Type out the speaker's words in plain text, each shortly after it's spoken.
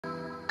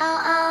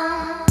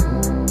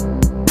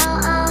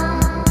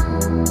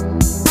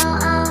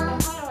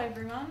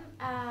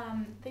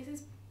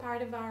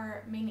part of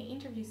our mini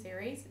interview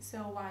series, So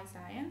Why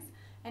Science?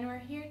 And we're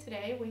here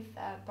today with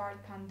Bart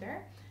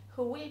Pander,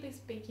 who will be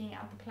speaking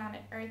at the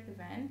Planet Earth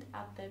event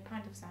at the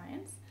Pint of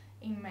Science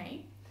in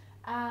May.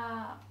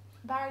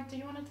 Bart, do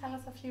you want to tell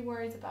us a few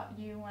words about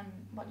you and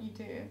what you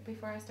do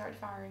before I start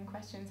firing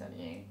questions at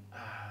you?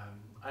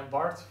 I'm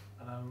Bart,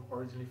 and I'm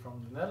originally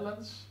from the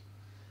Netherlands,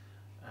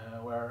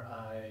 where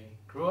I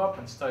grew up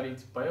and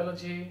studied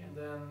biology, and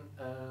then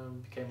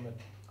became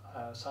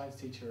a science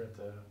teacher at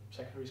the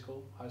secondary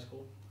school, high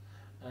school,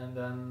 and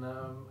then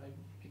I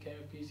became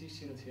a PhD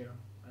student here,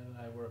 and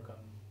I work on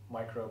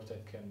microbes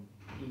that can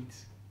eat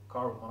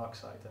carbon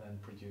monoxide and then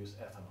produce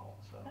ethanol.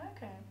 So.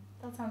 Okay,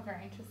 that sounds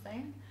very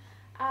interesting.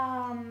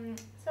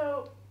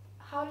 So,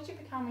 how did you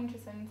become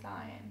interested in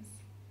science?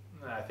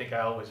 I think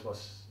I always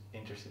was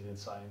interested in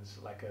science.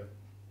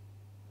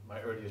 My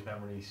earliest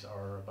memories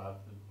are about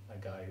a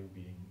guy who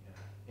being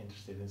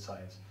interested in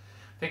science.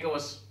 I think I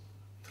was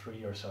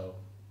 3 or so,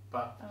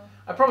 but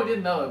I probably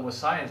didn't know it was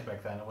science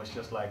back then. I was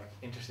just like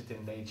interested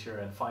in nature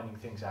and finding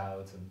things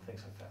out and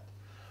things like that.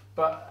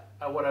 But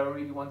what I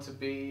really want to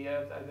be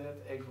at that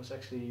age was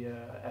actually an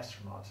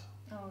astronaut.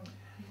 Oh,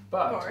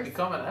 but to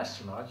become an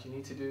astronaut, you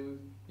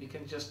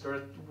can just,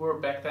 there were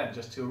back then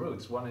just 2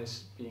 routes. One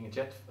is being a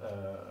jet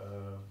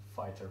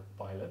fighter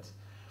pilot,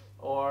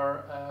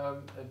 or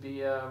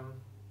be a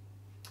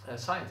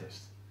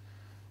scientist.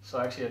 So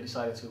actually I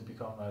decided to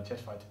become a jet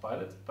fighter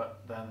pilot,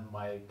 but then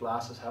my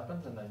glasses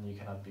happened, and then you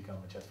cannot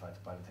become a jet fighter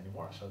pilot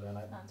anymore. So then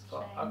I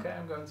thought, okay,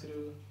 I'm going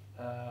to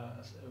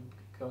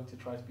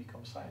try to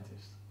become a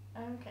scientist.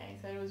 Okay,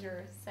 so it was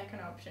your second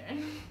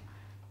option.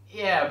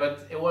 Yeah,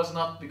 but it was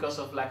not because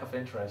of lack of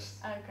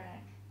interest. Okay.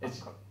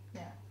 It's,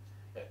 yeah.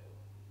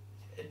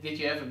 Did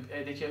you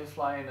ever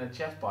fly in a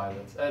jet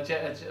pilot?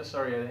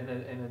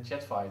 In a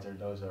jet fighter.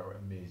 Those are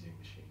amazing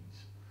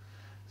machines.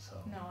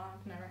 So. No,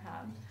 I've never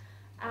had.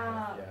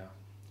 Yeah,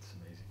 it's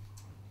amazing.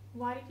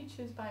 Why did you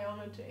choose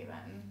biology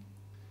then?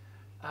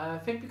 I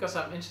think because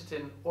I'm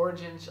interested in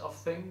origins of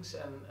things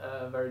and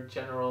very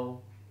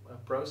general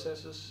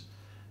processes,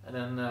 and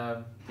then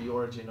the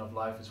origin of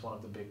life is one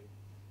of the big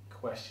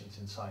questions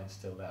in science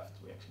still left.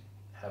 We actually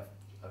have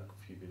a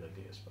few good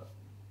ideas, but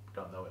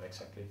don't know it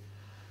exactly.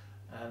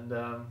 And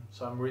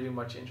so I'm really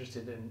much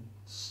interested in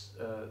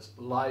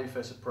life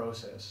as a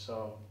process.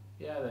 So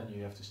yeah, then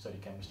you have to study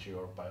chemistry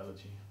or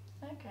biology.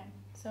 Okay,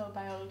 so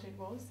biology it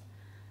was.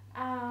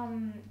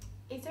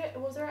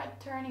 Was there a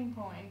turning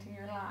point in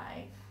your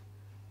life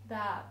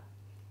that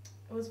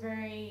was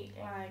very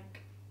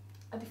like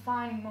a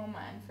defining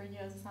moment for you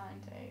as a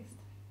scientist?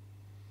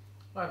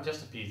 Well, I'm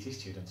just a PhD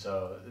student,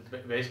 so it's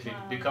basically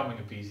becoming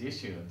a PhD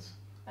student.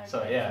 Okay,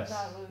 so yes,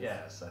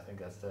 I think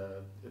that's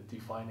the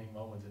defining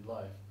moment in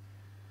life.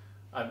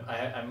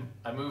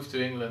 I moved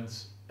to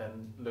England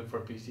and looked for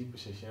a PhD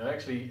position. And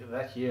actually,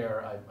 that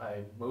year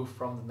I moved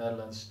from the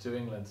Netherlands to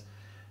England.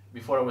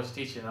 Before I was a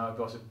teacher, now I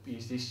was a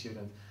PhD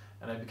student,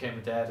 and I became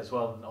a dad as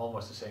well in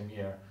almost the same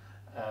year.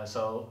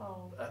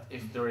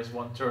 If there is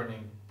one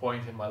turning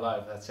point in my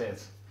life, that's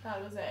it.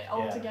 That was it,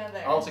 all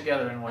together. All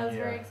together in 1 year. That's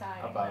very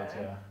exciting.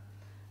 Yeah.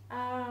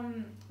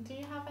 Do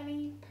you have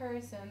any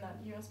person that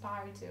you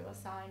aspire to, a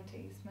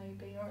scientist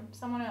maybe, or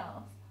someone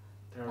else?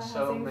 There are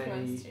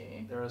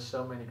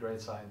so many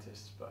great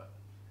scientists, but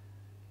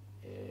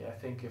I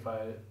think if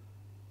I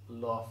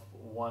love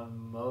one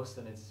most,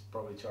 then it's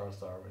probably Charles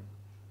Darwin.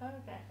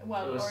 Okay.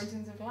 Well,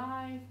 origins of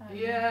life.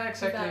 Yeah,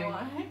 exactly. Is that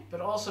why?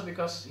 But also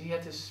because he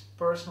had this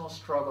personal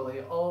struggle.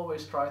 He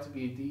always tried to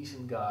be a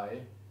decent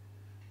guy.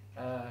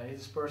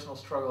 His personal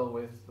struggle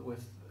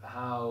with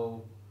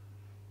how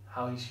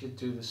he should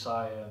do the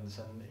science,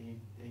 and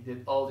he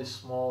did all these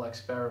small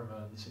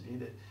experiments.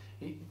 And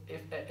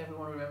if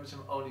everyone remembers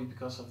him only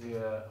because of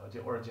the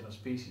origin of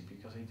species,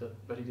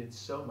 but he did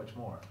so much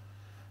more.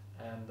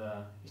 And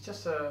he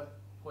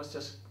was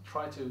just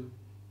trying to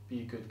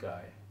be a good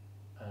guy.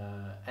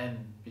 And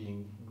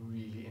being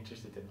really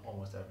interested in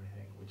almost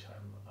everything, which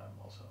I'm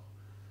also.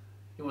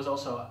 He was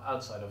also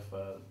outside of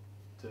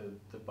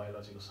the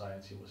biological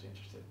science. He was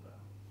interested.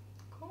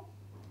 Cool.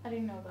 I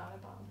didn't know that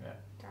about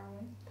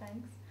Darwin.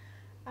 Thanks.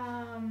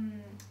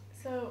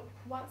 So,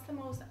 what's the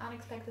most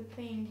unexpected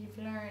thing you've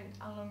learned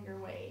along your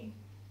way?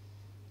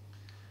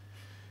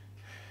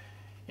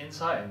 In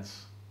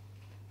science.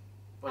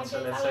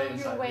 Along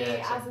your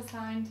way as a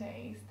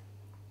scientist.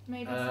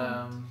 Maybe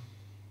some.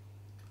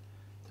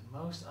 The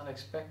most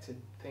unexpected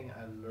thing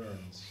I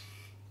learned.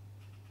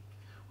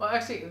 Well,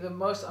 actually, the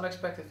most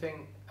unexpected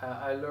thing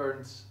I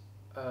learned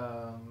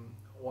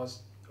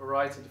was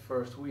right in the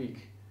first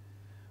week.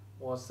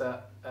 Was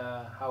that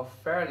how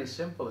fairly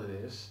simple it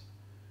is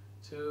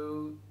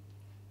to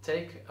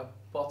take a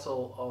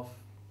bottle of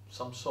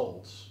some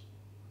salts,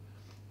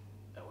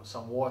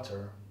 some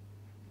water,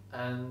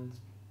 and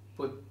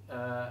put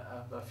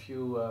a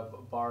few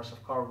bars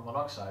of carbon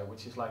monoxide,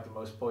 which is like the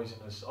most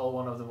poisonous,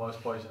 one of the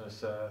most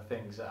poisonous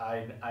things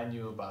I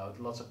knew about.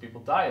 Lots of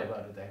people die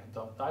about it. They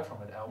die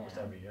from it almost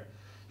every year.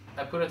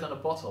 I put it in a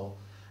bottle,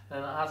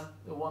 and I add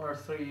one or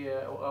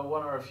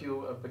a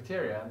few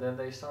bacteria, and then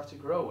they start to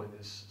grow with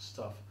this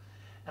stuff.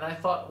 And I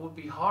thought it would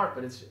be hard,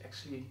 but it's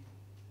actually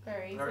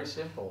Very very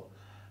easy. simple.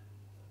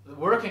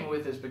 Working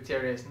with this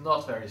bacteria is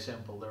not very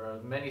simple. There are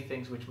many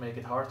things which make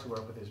it hard to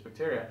work with this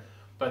bacteria,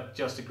 but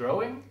just the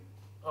growing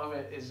of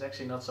it is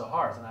actually not so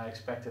hard. And I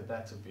expected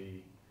that to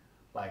be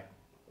like,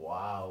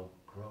 wow,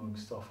 growing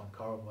stuff on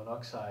carbon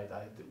monoxide.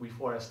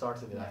 Before I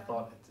started it, I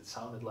thought it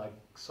sounded like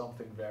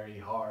something very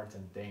hard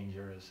and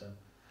dangerous, and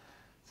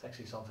it's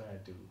actually something I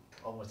do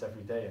almost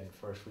every day. And the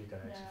first week I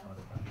actually found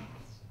it quite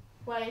nice.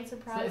 Well, it's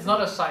surprising. It's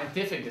not a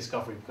scientific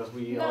discovery because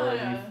we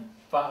already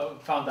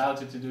found out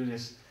to do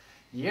this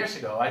years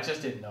ago. I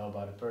just didn't know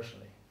about it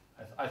personally.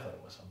 I thought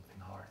it was something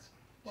hard.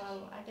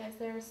 Well, I guess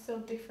they're so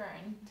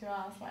different to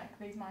us, like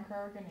these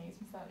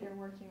microorganisms that you're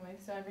working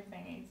with, so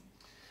everything is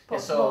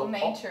possible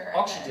nature.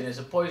 Oxygen is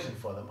a poison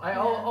for them. I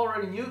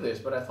already knew this,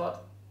 but I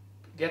thought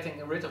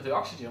getting rid of the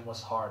oxygen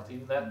was hard.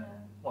 Even that,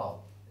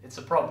 well, it's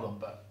a problem,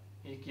 but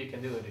you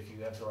can do it if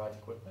you have the right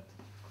equipment.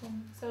 Cool.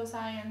 So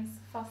science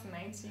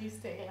fascinates you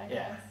still, I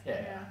guess.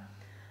 Yeah.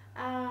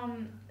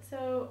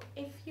 So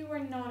if you were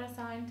not a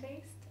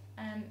scientist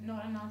and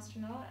not an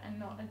astronaut and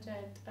not a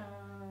jet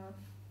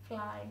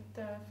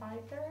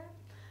fighter,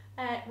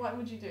 what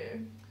would you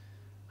do?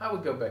 I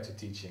would go back to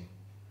teaching,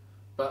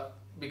 but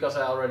because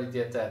I already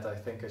did that, I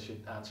think I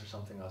should answer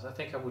something else. I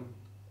think I would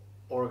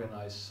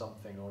organize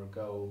something or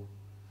go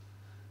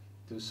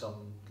do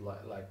some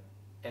like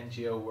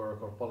NGO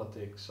work or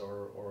politics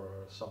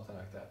or something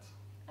like that.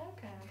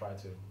 Okay. Try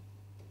to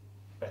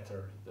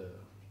better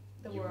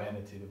the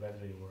humanity, the better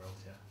the world,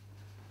 yeah.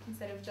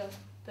 Instead of just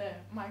the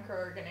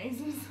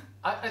microorganisms.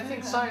 I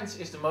think science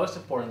is the most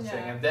important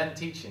thing, and then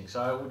teaching.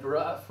 So I would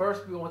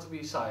first want to be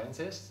a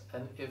scientist,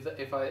 and if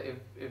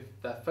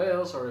that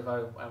fails, or if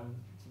I'm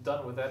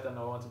done with that, then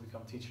I want to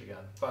become a teacher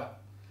again. But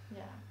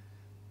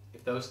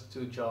if those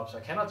two jobs I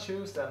cannot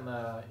choose, then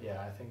I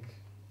think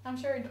I'm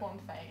sure it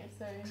won't fail.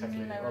 So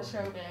you never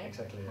probably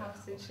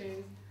have to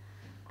choose.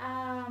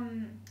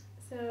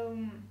 So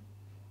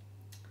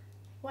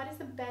what is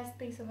the best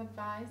piece of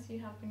advice you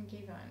have been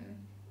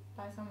given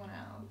by someone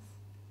else?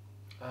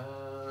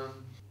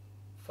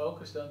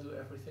 Focus, don't do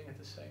everything at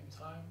the same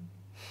time.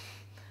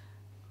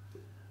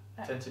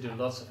 Tend to do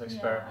lots of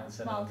experiments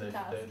and they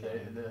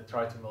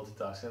try to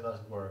multitask. It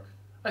doesn't work.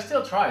 I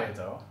still try it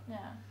though.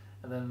 Yeah.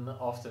 And then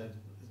often it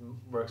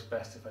works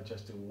best if I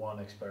just do one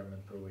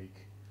experiment per week,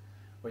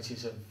 which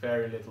is a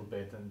very little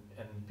bit. And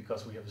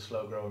because we have a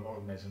slow growing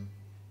organism,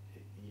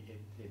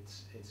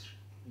 it's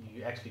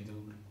you actually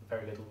do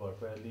very little work,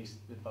 but at least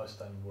most of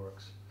the time it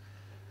works.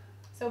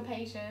 So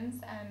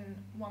patience and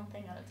one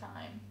thing at a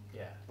time.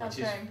 Yeah, that's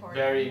which is very important.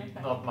 Very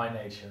not my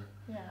nature.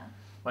 Yeah.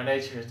 My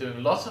nature is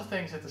doing lots of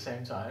things at the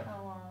same time.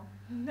 Oh wow.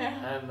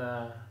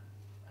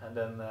 and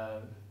then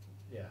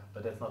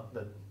but that's not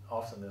that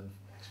often. Then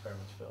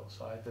experiments fail.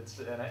 So that's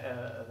an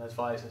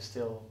advice I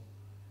still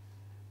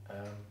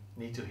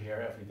need to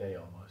hear every day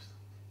almost.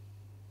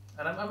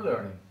 And I'm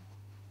learning.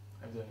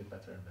 I'm doing it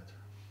better and better.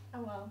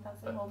 Oh well,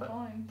 that's the whole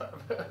point. But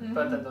I'm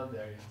not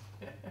there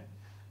yet.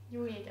 You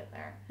will get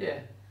there. Yeah.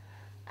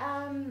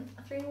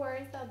 3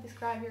 words that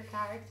describe your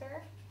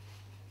character.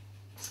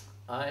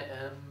 I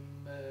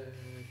am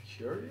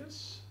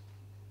curious,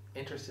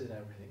 interested in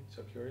everything,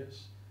 so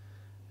curious,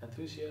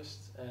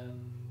 enthusiast,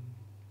 and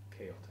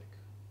chaotic.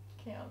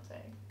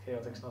 Chaotic.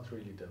 Chaotic's not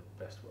really the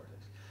best word.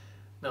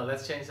 No,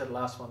 let's change that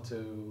last one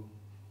to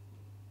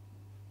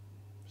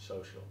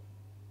social.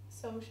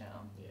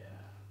 Social. Yeah.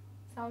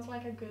 Sounds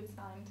like a good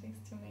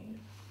scientist to me.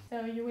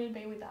 So you will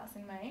be with us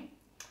in May.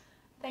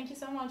 Thank you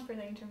so much for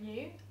the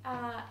interview.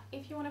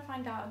 If you want to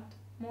find out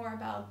more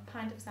about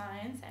Pint of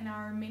Science and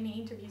our mini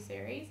interview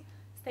series,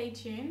 stay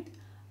tuned.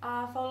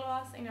 Follow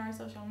us in our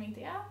social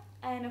media.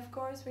 And of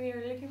course, we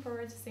are looking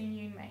forward to seeing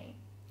you in May.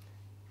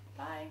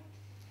 Bye.